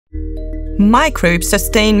Microbes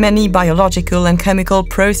sustain many biological and chemical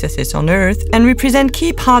processes on Earth and represent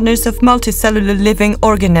key partners of multicellular living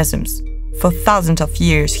organisms. For thousands of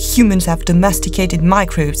years, humans have domesticated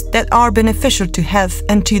microbes that are beneficial to health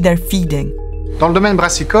and to their feeding. Dans le domaine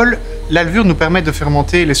brassicole, la levure nous permet de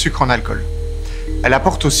fermenter les sucres en alcool. Elle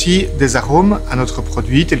apporte aussi des arômes à notre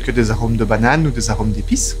produit, tels que des arômes de banane ou des arômes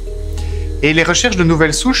d'épices. Et les recherches de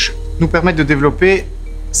nouvelles souches nous permettent de développer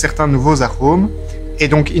certains nouveaux arômes et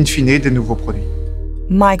donc, in fine, des nouveaux produits.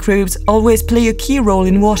 Microbes always play a key role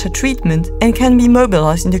in water treatment and can be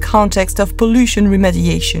mobilized in the context of pollution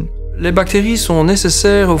remediation. Les bactéries sont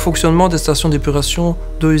nécessaires au fonctionnement des stations d'épuration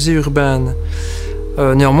d'eaux usées urbaines.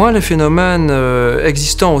 Néanmoins, les phénomènes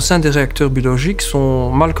existants au sein des réacteurs biologiques sont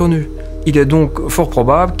mal connus. Il est donc fort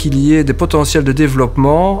probable qu'il y ait des potentiels de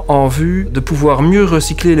développement en vue de pouvoir mieux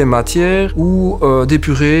recycler les matières ou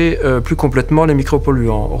d'épurer plus complètement les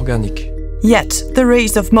micropolluants organiques. Yet, the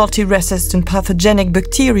rise of multi-resistant pathogenic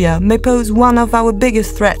bacteria may pose one of our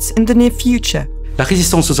biggest threats in the near future. La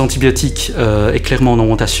résistance aux antibiotiques est clairement en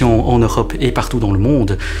augmentation en Europe et partout dans le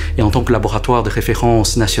monde. Et en tant que laboratoire de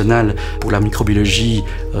référence national pour la microbiologie,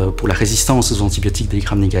 pour la résistance aux antibiotiques des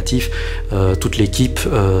grammes négatifs, toute l'équipe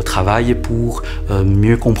travaille pour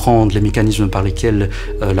mieux comprendre les mécanismes par lesquels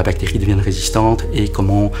la bactérie devient résistante et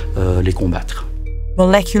comment les combattre.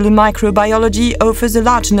 Molecular microbiology offers a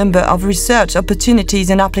large number of research opportunities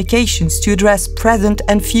and applications to address present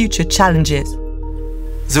and future challenges.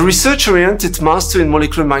 The research-oriented Master in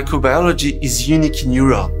Molecular Microbiology is unique in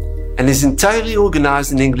Europe and is entirely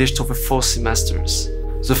organized in English over 4 semesters.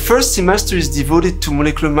 The first semester is devoted to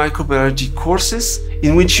molecular microbiology courses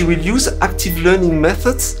in which you will use active learning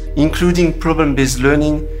methods, including problem-based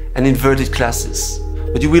learning and inverted classes.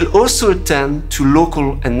 But you will also attend to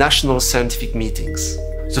local and national scientific meetings.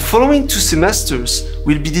 The following 2 semesters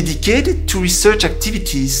will be dedicated to research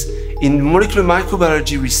activities in molecular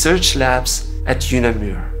microbiology research labs at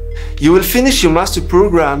UNamur. You will finish your master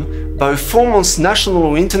program by a 4-month national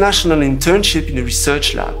or international internship in a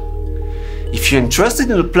research lab. If you're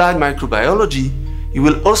interested in applied microbiology, you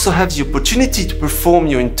will also have the opportunity to perform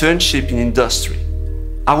your internship in industry.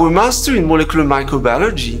 Our Master in Molecular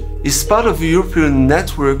Microbiology is part of a European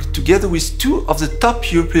network together with 2 of the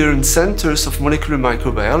top European centers of molecular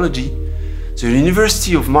microbiology, the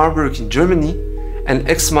University of Marburg in Germany and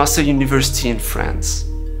Aix-Marseille University in France.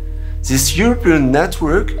 This European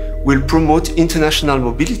network will promote international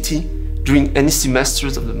mobility during any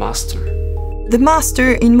semesters of the Master. The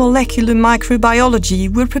Master in Molecular Microbiology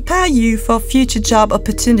will prepare you for future job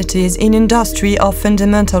opportunities in industry or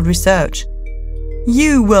fundamental research.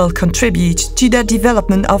 You will contribute to the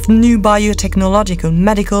development of new biotechnological,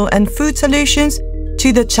 medical and food solutions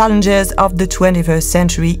to the challenges of the 21st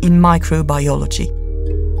century in microbiology.